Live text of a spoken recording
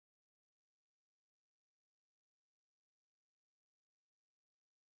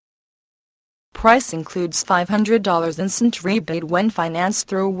Price includes $500 instant rebate when financed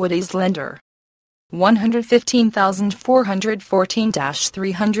through Woody's lender.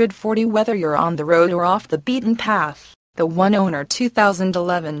 $115,414-340. Whether you're on the road or off the beaten path, the one-owner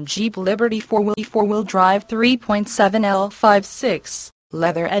 2011 Jeep Liberty 4-wheel drive 3.7 L5/6,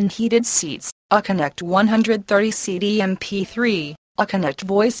 leather and heated seats, a Connect 130 CD MP3, a Connect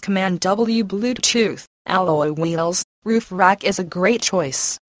voice command W Bluetooth, alloy wheels, roof rack is a great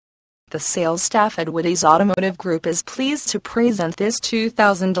choice. The sales staff at Woody's Automotive Group is pleased to present this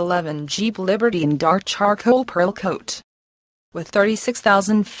 2011 Jeep Liberty in dark charcoal pearl coat. With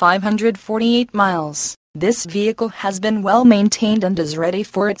 36,548 miles, this vehicle has been well maintained and is ready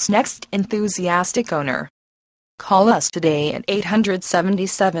for its next enthusiastic owner. Call us today at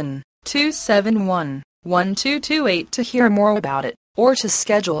 877-271-1228 to hear more about it, or to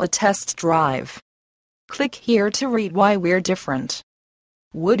schedule a test drive. Click here to read why we're different.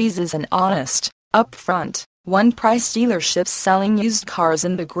 Woody's is an honest, upfront, one-price dealership selling used cars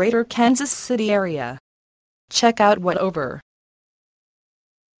in the greater Kansas City area. Check out what over